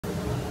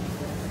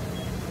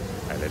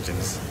Hey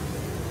legends,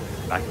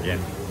 back again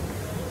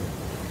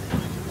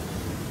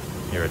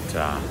here at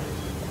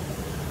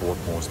Port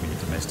Moresby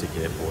Domestic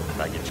Airport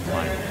baggage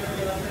claim.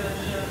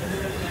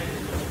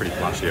 It's pretty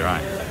plush here, eh?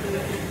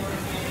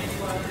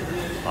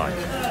 Like,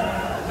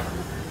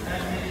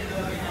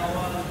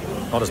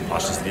 not as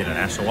plush as the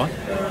international one,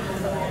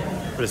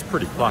 but it's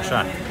pretty plush,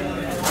 eh?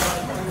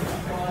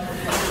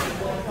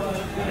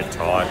 A bit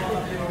tired,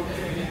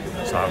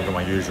 so I've got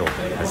my usual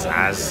as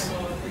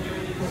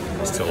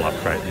I'm still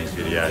upgrading these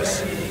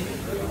videos,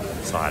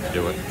 so I had to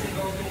do it.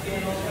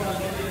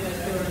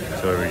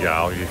 So here we go,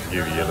 I'll just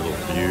give you a little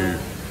view.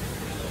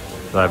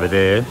 Over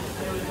there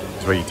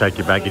is where you take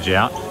your baggage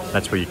out.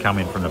 That's where you come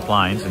in from the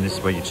planes, and this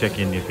is where you check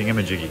in your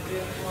thingamajiggy,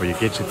 where you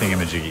get your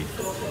thingamajiggy.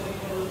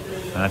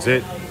 And that's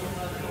it.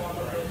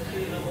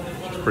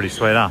 It's pretty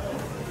sweet, huh?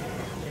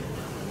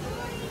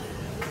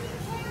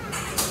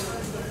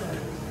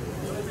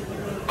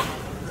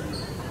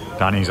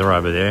 Dunnies are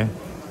over there.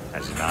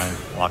 As you know,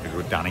 like a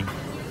good dunny.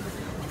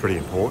 It's pretty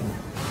important.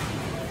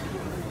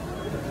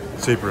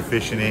 Super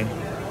efficient here.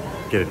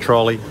 Get a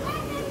trolley.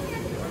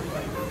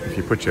 If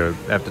you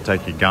have to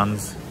take your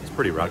guns, it's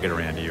pretty rugged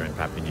around here in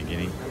Papua New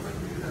Guinea. You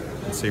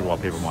can see why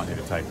people might need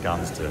to take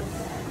guns to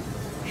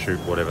shoot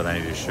whatever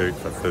they need to shoot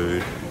for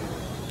food,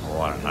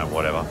 or I don't know,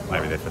 whatever.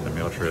 Maybe they're from the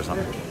military or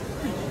something.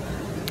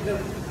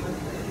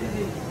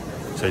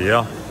 So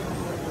yeah,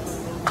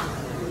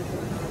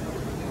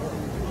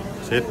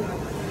 that's it.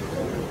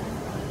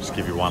 Just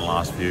give you one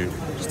last view,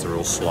 just a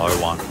real slow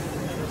one,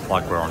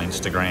 like we're on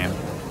Instagram,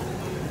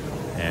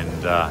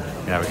 and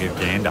have a good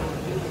gander.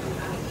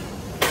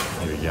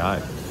 There we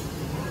go.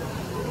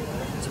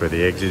 That's where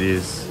the exit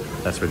is.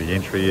 That's where the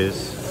entry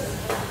is.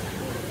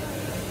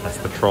 That's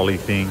the trolley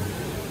thing.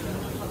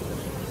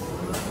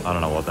 I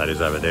don't know what that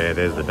is over there.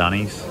 There's the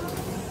dunnies.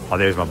 Oh,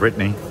 there's my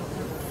Brittany.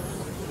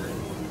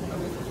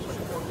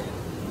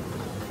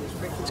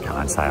 Let's go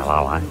and say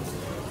hello, eh?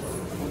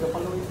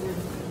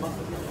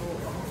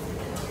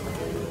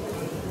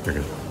 You're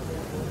good.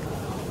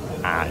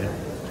 Ah, yeah.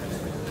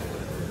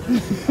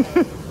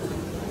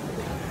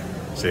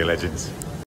 See you, legends.